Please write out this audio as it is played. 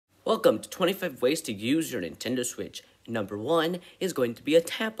Welcome to 25 ways to use your Nintendo Switch. Number 1 is going to be a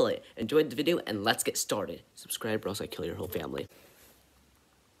tablet. Enjoy the video and let's get started. Subscribe or else I kill your whole family.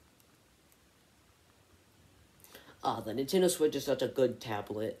 The Nintendo Switch is such a good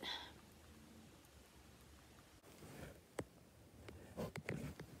tablet.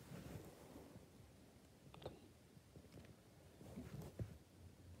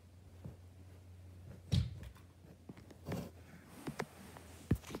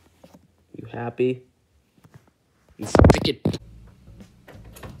 You happy? You freaking...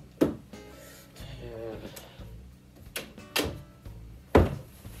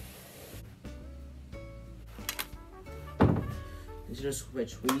 Nintendo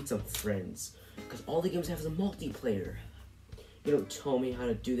Switch, we need some friends. Because all the games have is a multiplayer. You don't tell me how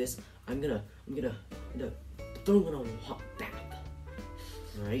to do this. I'm gonna throw it on WhatsApp.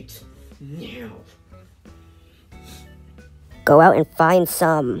 Right now. Go out and find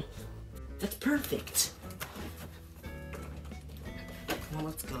some. That's perfect. Now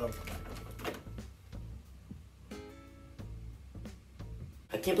let's go.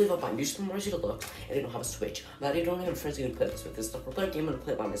 I can't believe I bought New Super Mario Deluxe and I don't have a Switch. Now I don't have friends who can play this with. This is the first game I'm gonna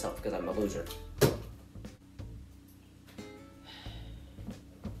play it by myself because I'm a loser.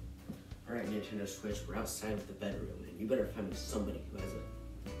 Alright, Nintendo Switch, we're outside of the bedroom and you better find me somebody who has it.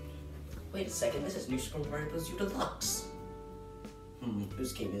 Wait a second, this is New Super Mario Bros. U Deluxe.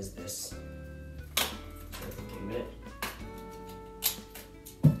 Whose game is this? Okay, a minute.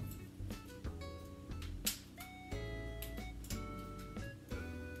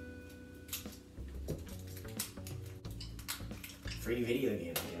 Free video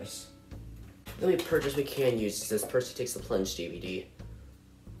game, I guess. The only purchase we can use is this Percy Takes the Plunge DVD.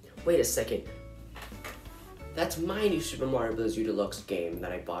 Wait a second. That's my New Super Mario Bros. U Deluxe game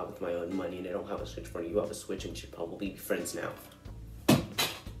that I bought with my own money and I don't have a Switch for. You have a Switch and should probably be friends now.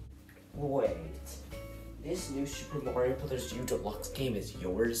 Wait. This New Super Mario Bros. U Deluxe game is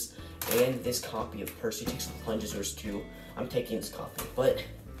yours, and this copy of Percy Takes the Plunge is yours too. I'm taking this copy, but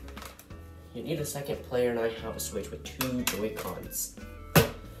you need a second player and I have a Switch with 2 Joy-Cons.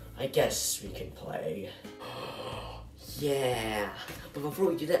 I guess we can play. Yeah, but before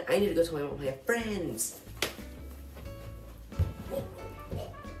we do that, I need to go tell my mom I have friends.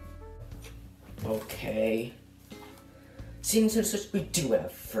 Okay. Seems as such we do have a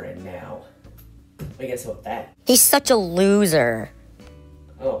friend now. What do you guys about that? He's such a loser.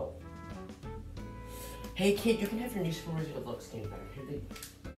 Oh. Hey kid, you can have your New Super Mario Deluxe game back. Here they go.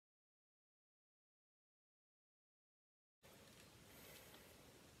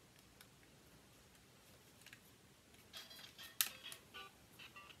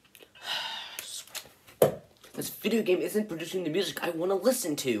 This video game isn't producing the music I want to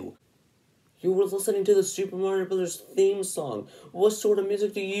listen to. You were listening to the Super Mario Bros. Theme song. What sort of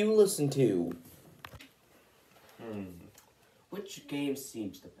music do you listen to? Which game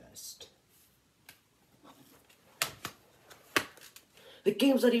seems the best? The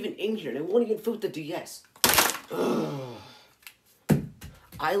game's not even in here, and I won't even fit with the DS. Ugh.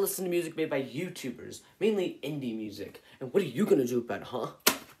 I listen to music made by YouTubers, mainly indie music. And what are you gonna do about it, huh?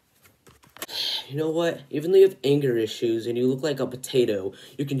 You know what? Even though you have anger issues and you look like a potato,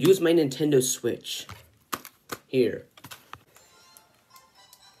 you can use my Nintendo Switch. Here.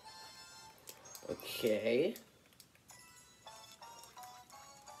 Okay.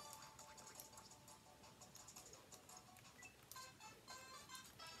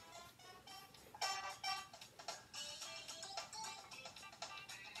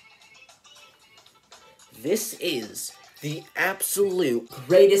 This is the absolute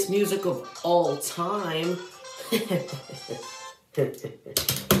greatest music of all time.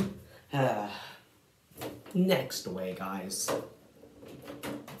 Next way, guys. So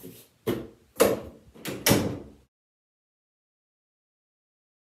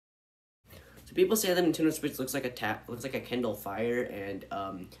people say that Nintendo Switch looks like a Kindle Fire, and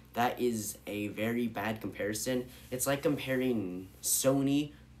that is a very bad comparison. It's like comparing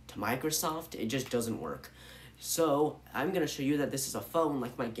Sony to Microsoft. It just doesn't work. So I'm gonna show you that this is a phone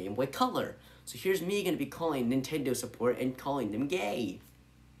like my Game Boy Color. So here's me gonna be calling Nintendo support and calling them gay.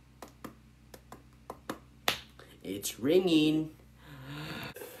 It's ringing.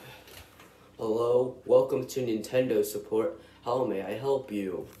 Hello, welcome to Nintendo support. How may I help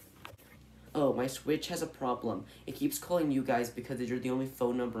you? Oh, my Switch has a problem. It keeps calling you guys because you're the only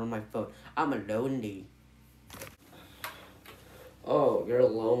phone number on my phone. I'm lonely. Oh, you're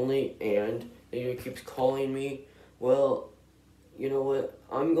lonely and you keeps calling me? Well, you know what?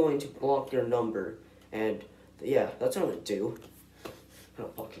 I'm going to block your number. And yeah, that's what I'm gonna do. I'm gonna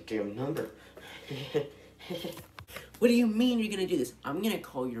block your damn number. What do you mean you're gonna do this? I'm gonna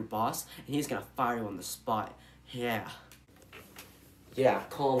call your boss, and he's gonna fire you on the spot. Yeah. Yeah,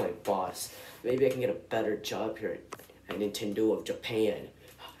 call my boss. Maybe I can get a better job here at Nintendo of Japan.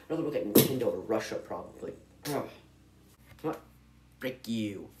 Rather look at Nintendo of Russia, probably. Ugh. What? Frick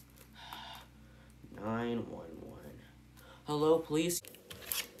you. 911. Hello, police?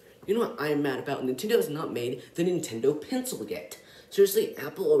 You know what I'm mad about? Nintendo has not made the Nintendo Pencil yet. Seriously,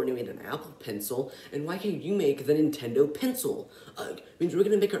 Apple already made an Apple Pencil, and why can't you make the Nintendo Pencil? Ugh, means we're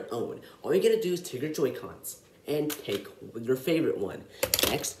gonna make our own. All you gotta do is take your Joy-Cons and take your favorite one.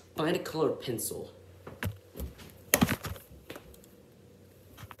 Next, find a colored pencil.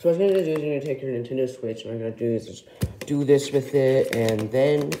 So what I'm gonna do is you're gonna take your Nintendo Switch, and what I'm gonna do is just do this with it, and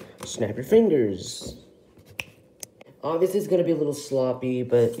then snap your fingers. Obviously, it's gonna be a little sloppy,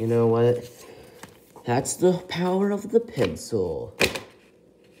 but you know what? That's the power of the pencil.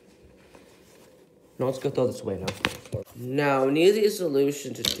 Now let's go throw this away now. Now, an easy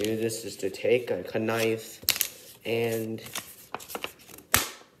solution to do this is to take a knife and...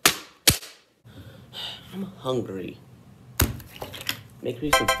 I'm hungry. Make me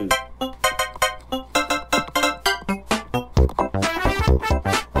some food.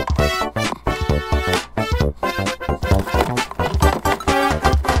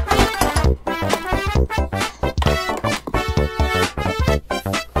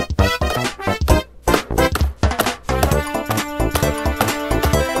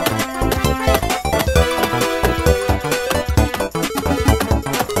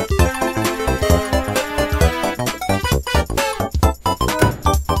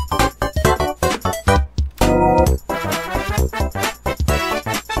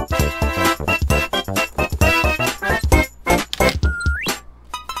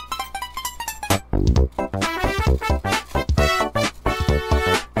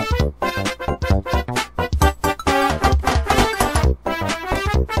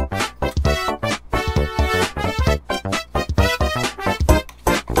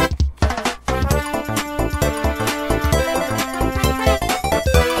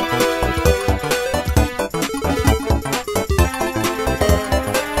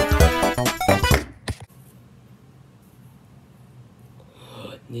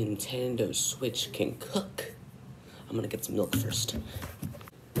 Nintendo Switch can cook. I'm gonna get some milk first.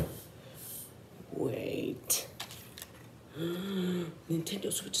 Wait.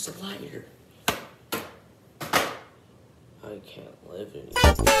 Nintendo Switch is a liar. I can't live anymore.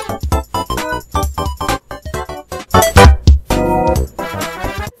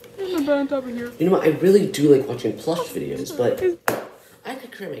 You know what, I really do like watching plush videos, but I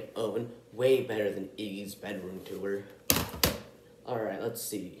could create my own way better than Iggy's bedroom tour. Alright, let's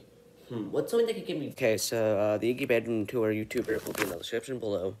see. What's something that could give me... Okay, so, the Iggy Bedroom Tour YouTuber will be in the description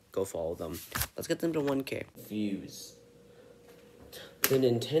below. Go follow them. Let's get them to 1K views. The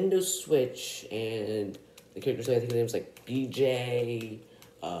Nintendo Switch and the characters, I think the name's like BJ,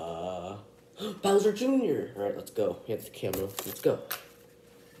 Bowser Jr. Alright, let's go. We have the camera. Let's go.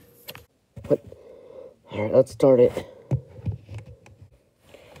 What? Alright, let's start it.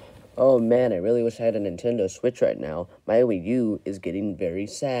 Oh man, I really wish I had a Nintendo Switch right now. My Wii U is getting very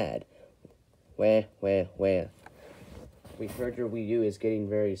sad. Where? We heard your Wii U is getting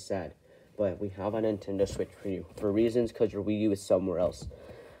very sad, but we have a Nintendo Switch for you. For reasons, because your Wii U is somewhere else.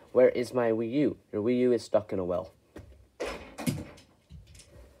 Where is my Wii U? Your Wii U is stuck in a well.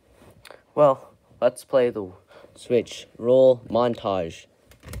 Well, let's play the Switch. Roll montage.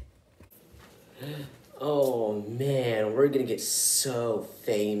 Oh man, we're gonna get so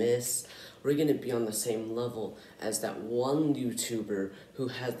famous. We're gonna be on the same level as that one YouTuber who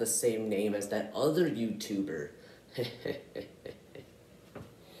has the same name as that other YouTuber.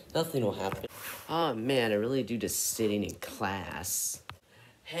 Nothing will happen. Oh man, I really do just sitting in class.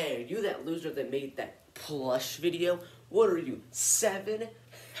 Hey, are you that loser that made that plush video? What are you, 7?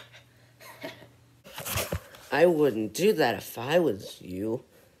 I wouldn't do that if I was you.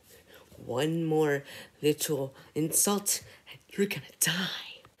 One more little insult, and you're gonna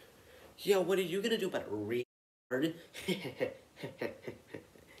die. Yo, what are you gonna do about a retard?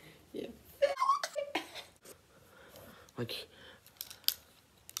 Yeah. Like,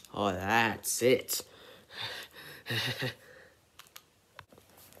 oh, that's it.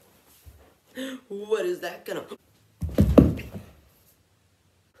 What is that gonna...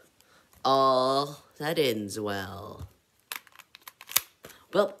 Oh, that ends well.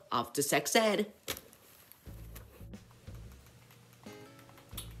 Well, off to sex ed.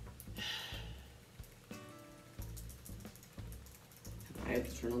 I have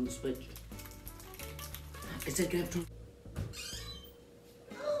to turn on the switch. I said I have to...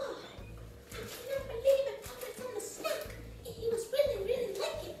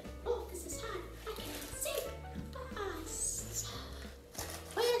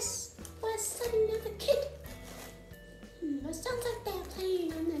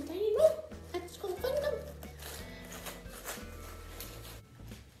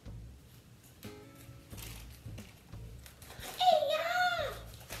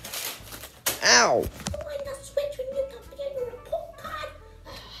 Ow! Find the switch when you complete your report card.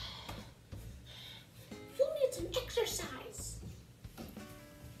 You need some exercise.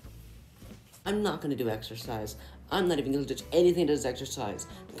 I'm not gonna do exercise. I'm not even gonna touch anything that does exercise.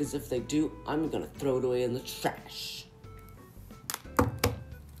 Because if they do, I'm gonna throw it away in the trash.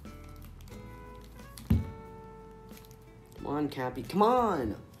 Come on, Cappy, come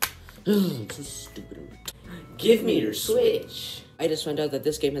on! Ugh, so stupid. Give me your Switch! I just found out that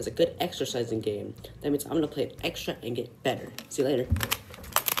this game has a good exercising game. That means I'm gonna play it extra and get better. See you later.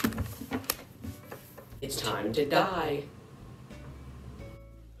 It's time to die.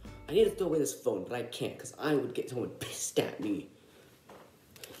 I need to throw away this phone, but I can't because I would get someone pissed at me.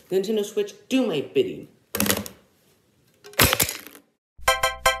 Nintendo Switch, do my bidding.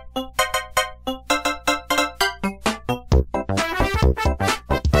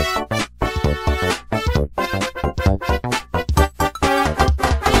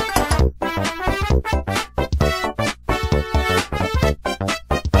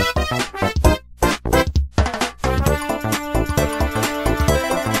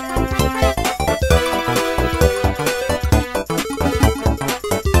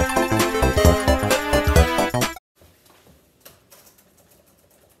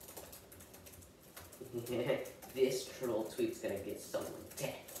 This troll tweet's gonna get someone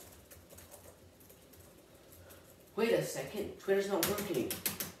dead. Wait a second, Twitter's not working.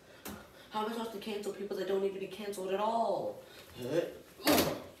 How am I supposed to cancel people that don't need to be canceled at all?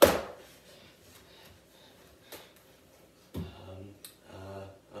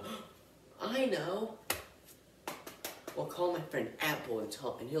 I know. Well, call my friend Apple and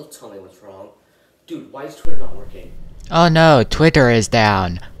he'll tell me what's wrong. Dude, why is Twitter not working? Oh no, Twitter is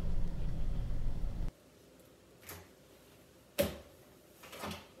down.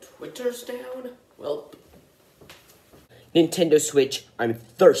 Twitter's down? Well, Nintendo Switch, I'm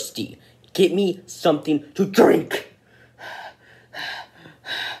thirsty. Get me something to drink.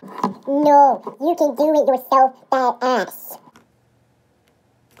 No, you can do it yourself, badass.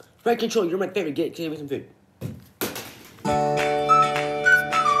 Right control, you're my favorite. Get me some food.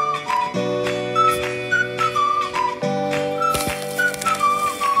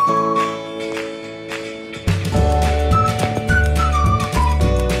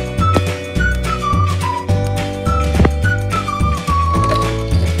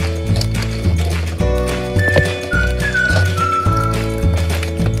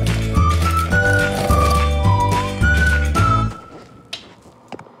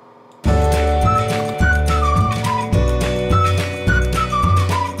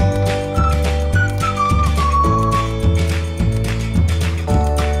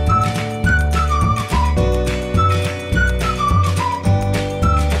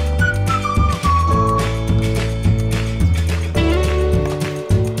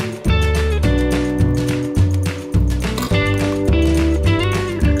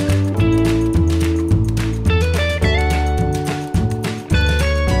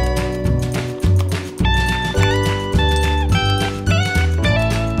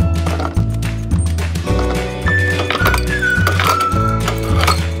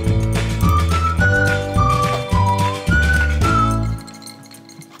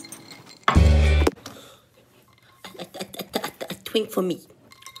 Twink for me.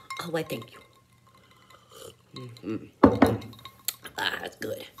 Oh, why, thank you. Ah, that's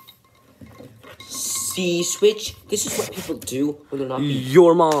good. See, Switch? This is what people do when they're not being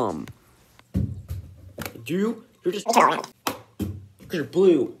your mom. You're just... Because you're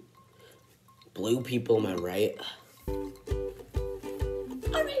blue. Blue people, am I right?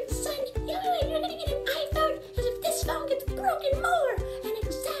 Alright, son, you're gonna get an iPhone as if this phone gets broken more. And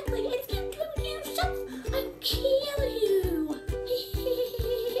exactly, and if you do something, I'll kill you.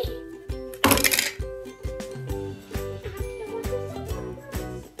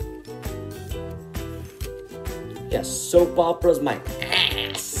 Yes, soap opera's my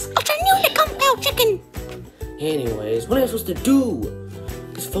ass. Afternoon to come out, chicken. Anyways, what am I supposed to do?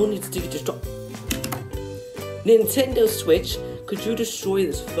 This phone needs to get destroyed. Nintendo Switch, could you destroy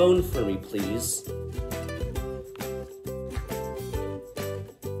this phone for me, please?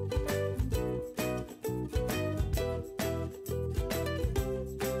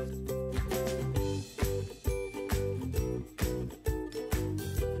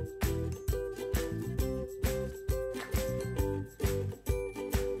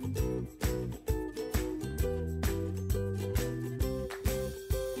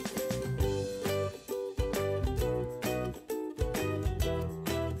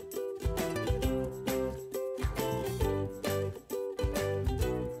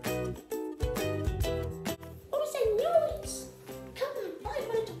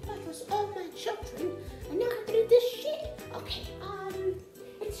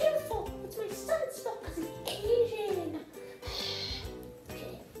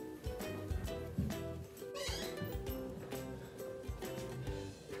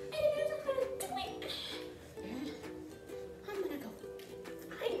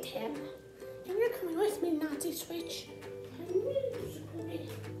 fancy Switch. I'm really disappointed.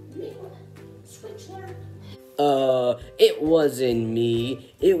 Switchler. It wasn't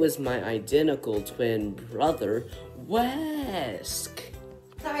me. It was my identical twin brother, Wesk.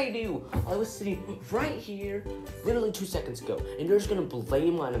 I knew. I was sitting right here, literally 2 seconds ago, and you're just gonna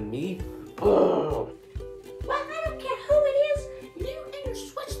blame on me? Ugh. Well, I don't care who it is. You and your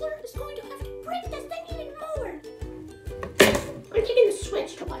Switchler is going to have to break this thing even more. I'm taking the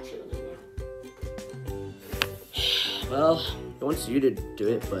Switch to watch you now. Well, I want you to do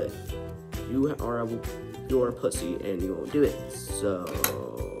it, but you're a pussy and you won't do it. So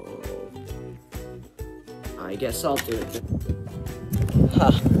I guess I'll do it.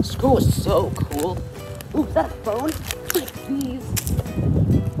 Huh, school is so cool. Ooh, is that a phone? Please.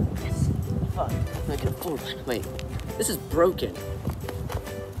 Yes. Fuck. I can afford one. Wait, this is broken.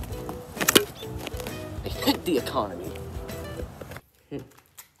 I hate the economy.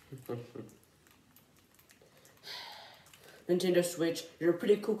 Nintendo Switch, you're a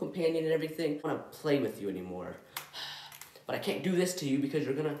pretty cool companion and everything. I don't want to play with you anymore. But I can't do this to you because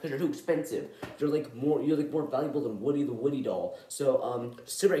you're too expensive. You're like more valuable than Woody the Woody doll. So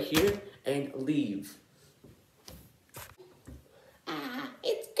sit right here and leave.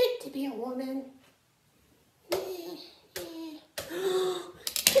 It's good to be a woman. Yeah.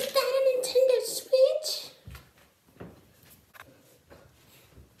 Is that a Nintendo Switch?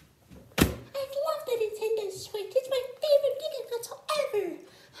 I love the Nintendo Switch. It's my favorite video console ever.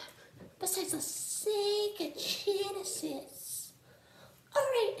 Besides the Sega Genesis.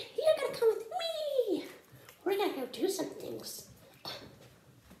 Alright, you're gonna come with me. We're gonna go do some things.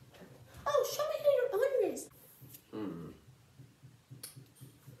 Oh, show me who your owner is.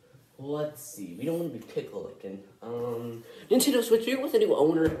 Let's see. We don't want to be pickle licking. Nintendo Switch, you're with a new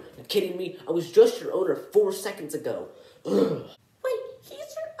owner. You're kidding me? I was just your owner 4 seconds ago. Ugh. Wait, he's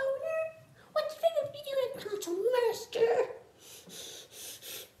your owner? What's favorite video console master?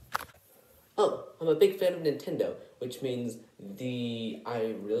 Oh, I'm a big fan of Nintendo, which means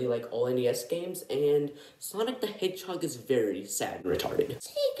I really like all NES games, and Sonic the Hedgehog is very sad and retarded.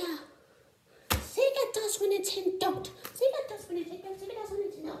 Sega. Sega does when Nintendo don't. Sega does when Nintendo. Sega does when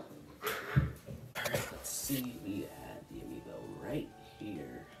Nintendo. Let's see, we had the Amiibo right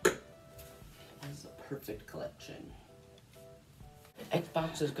here. This is a perfect collection.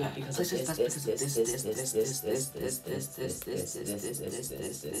 Xbox is good because of this.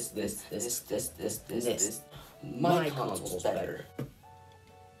 My console's better.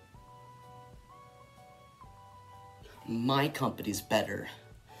 My company's better.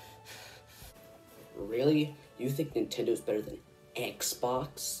 Really? You think Nintendo's better than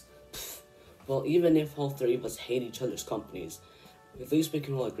Xbox? Well, even if all three of us hate each other's companies, at least we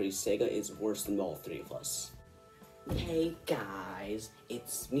can all agree Sega is worse than all three of us. Hey guys,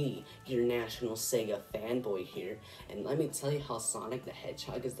 it's me, your national Sega fanboy here, and let me tell you how Sonic the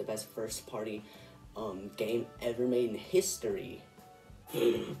Hedgehog is the best first-party game ever made in history.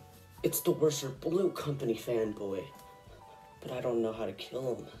 It's the Worcester Blue Company fanboy, but I don't know how to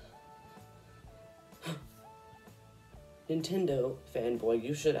kill him. Nintendo fanboy,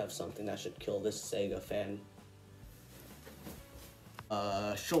 you should have something that should kill this Sega fan.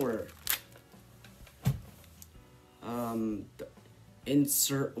 Sure.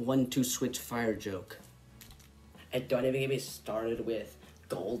 Insert 1-2 switch fire joke. And don't even get me started with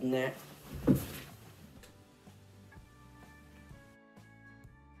GoldenEye.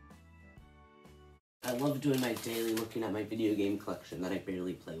 I love doing my daily looking at my video game collection that I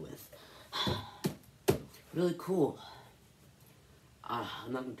barely play with. Really cool.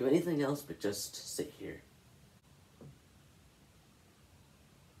 I'm not gonna do anything else but just sit here.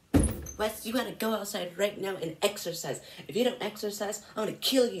 Wes, you gotta go outside right now and exercise. If you don't exercise, I'm gonna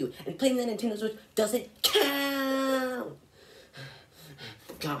kill you. And playing the Nintendo Switch doesn't count.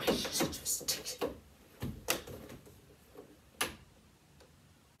 Gosh, just...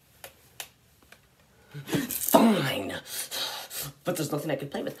 Fine. But there's nothing I can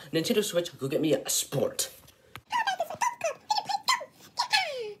play with. Nintendo Switch, go get me a sport.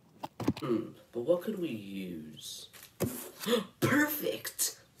 But what could we use?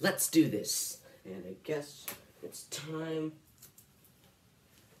 Perfect! Let's do this. And I guess it's time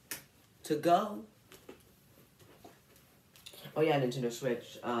to go. Oh yeah, Nintendo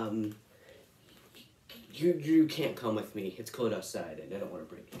Switch, you can't come with me. It's cold outside and I don't want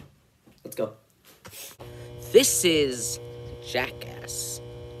to break you. Let's go. This is Jackass.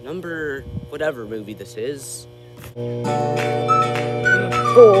 Number whatever movie this is. 4.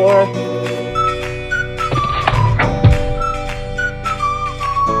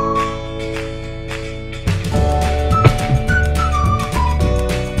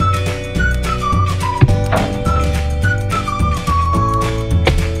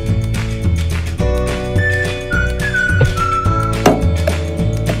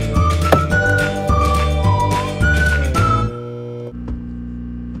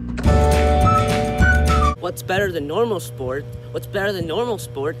 what's better than normal sports? What's better than normal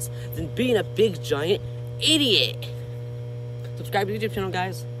sports than being a big giant idiot? Subscribe to the YouTube channel,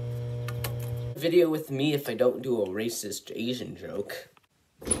 guys. Video with me if I don't do a racist Asian joke.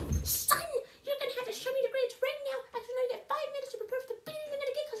 Son, you're gonna have to show me the grades right now. After I get 5 minutes to prepare for the beating you're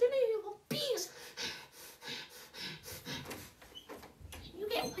gonna get because you're gonna be obese. You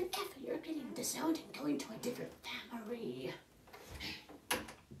get 1 F, you're getting disowned and going to a different family.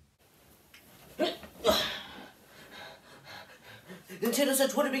 Nintendo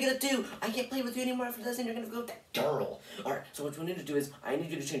says, what are we gonna do? I can't play with you anymore after this, and you're gonna go with that girl. Alright, so what we need to do is, I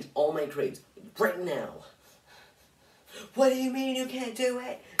need you to change all my grades right now. What do you mean you can't do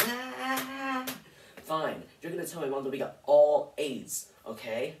it? Ah. Fine, you're gonna tell my mom that we got all A's,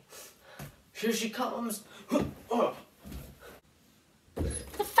 okay? Here she comes. The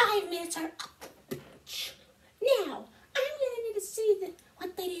 5 minutes are up. Now, I'm gonna need to see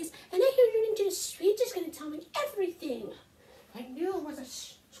what that is, and I hear you're into the Switch is gonna tell me everything. I knew it was a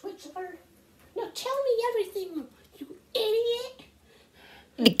Switch word. Now tell me everything, you idiot.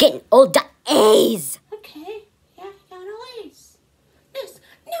 You're getting all the A's. Okay, yeah, I got all A's. Yes,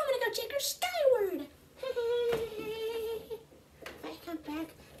 now I'm gonna go check her Skyward. I come back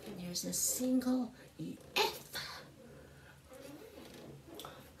and there's a single F.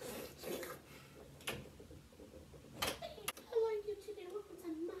 Hello YouTube, and welcome to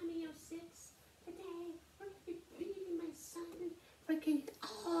Mommy 06. Today, we're gonna be beating my son for getting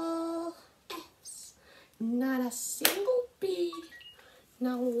all F's. Not a single B,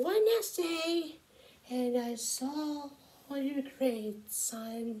 not one essay, and I saw all your grades,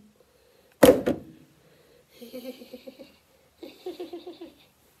 son.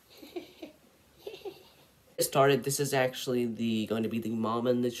 Started, this is actually going to be the mom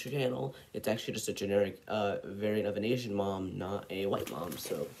on this channel. It's actually just a generic variant of an Asian mom, not a white mom,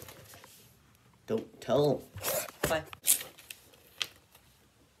 so don't tell. Bye.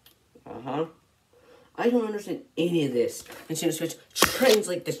 I don't understand any of this. Nintendo Switch,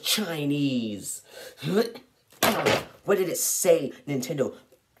 translate the Chinese. What did it say, Nintendo?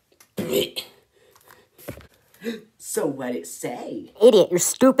 So what did it say? Idiot, you're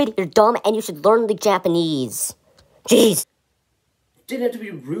stupid, you're dumb, and you should learn the Japanese. Jeez. Didn't have to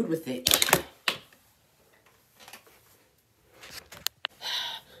be rude with it.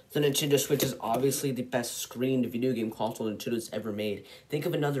 The Nintendo Switch is obviously the best screened video game console Nintendo's ever made. Think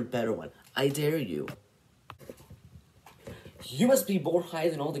of another better one. I dare you. You must be more high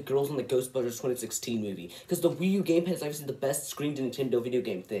than all the girls in the Ghostbusters 2016 movie, because the Wii U gamepad is obviously the best screened Nintendo video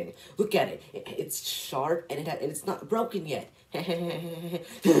game thing. Look at it. It's sharp, and it's not broken yet.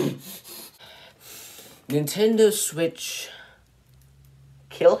 Nintendo Switch.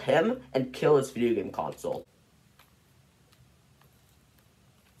 Kill him and kill his video game console.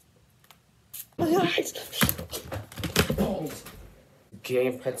 My eyes!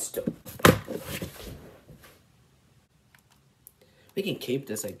 Gamepad still. We can keep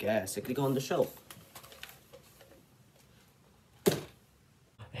this, I guess. It could go on the shelf.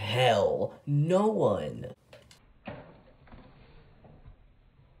 Hell, no one.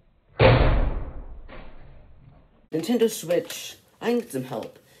 Nintendo Switch, I need some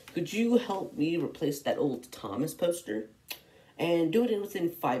help. Could you help me replace that old Thomas poster? And do it in within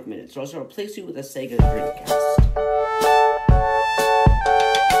 5 minutes, or else I'll replace you with a Sega Dreamcast.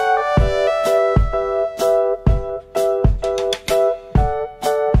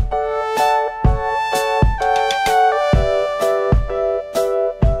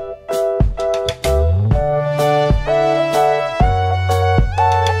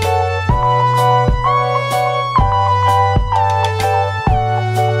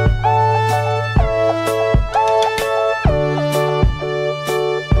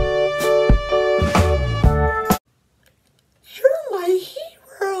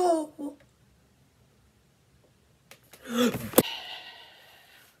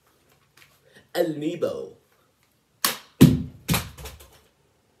 Amiibo.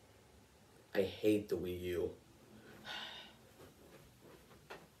 I hate the Wii U.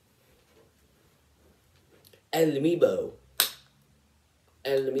 Amiibo.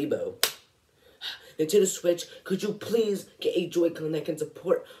 Amiibo. Nintendo Switch, could you please get a Joy-Con that can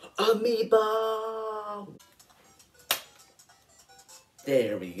support Amiibo?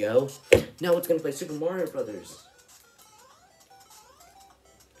 There we go. Now it's gonna play Super Mario Brothers.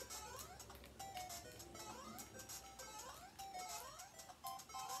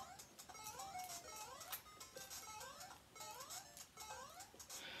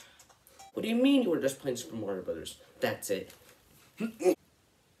 What do you mean you were just playing Super Mario Brothers? That's it.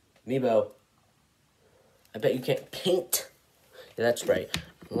 Amiibo. I bet you can't paint. Yeah, that's right.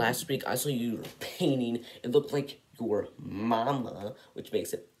 Last week, I saw you were painting. It looked like your mama, which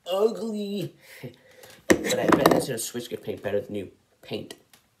makes it ugly. But I bet Nintendo Switch could paint better than you paint.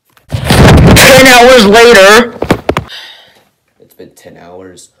 10 hours later. It's been 10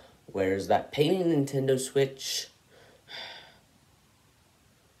 hours. Where's that painting, Nintendo Switch?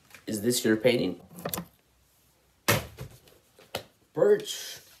 Is this your painting?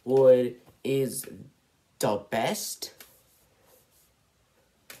 Birch wood is the best.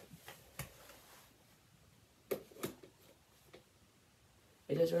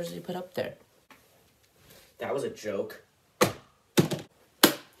 It is originally put up there. That was a joke.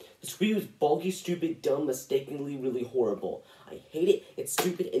 This Wii was bulky, stupid, dumb, mistakenly really horrible. I hate it. It's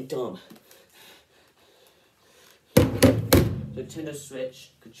stupid and dumb. Nintendo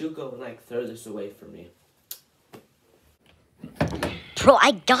Switch, could you go and like throw this away from me? Bro,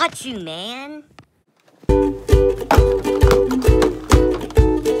 I got you, man.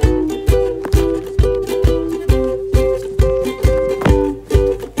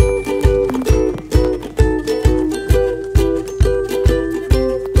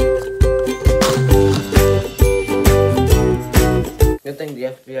 Good thing the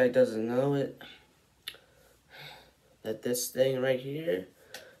FBI doesn't know it. That this thing right here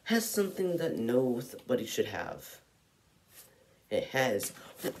has something that nobody should have. It has.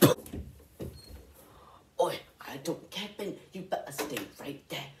 Oi, I don't capping. You better stay right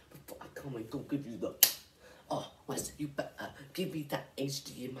there before I come and go give you the. Oh, Wes, you better give me that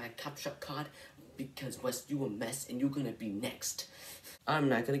HDMI capture card because Wes, you a mess and you're gonna be next. I'm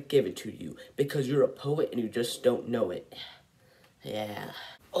not gonna give it to you because you're a poet and you just don't know it. Yeah.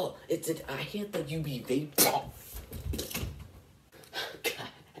 Oh, it's it. I hear that you be vape.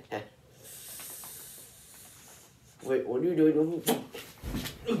 Wait, what are you doing?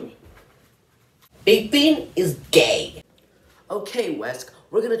 Vaping is gay. Okay, Wesk,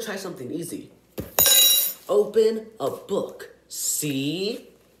 we're gonna try something easy. Open a book. See?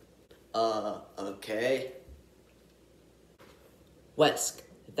 Okay. Wesk,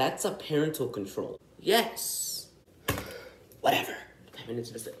 that's a parental control. Yes. Whatever. 5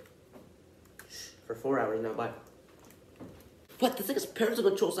 minutes visit. For 4 hours now, bye. What? The thing is parental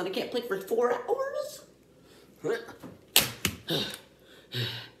controls and I can't play for 4 hours?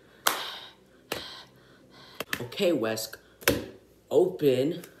 Okay, Wesk.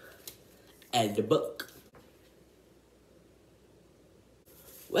 Open the book.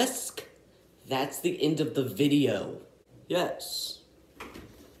 Wesk, that's the end of the video. Yes.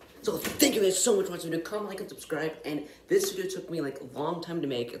 So thank you guys so much for watching. Comment, like, and subscribe. And this video took me like a long time to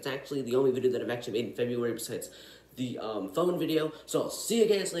make. It's actually the only video that I've actually made in February besides the phone video. So I'll see you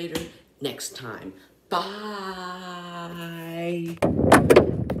guys later next time. Bye.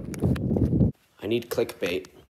 I need clickbait.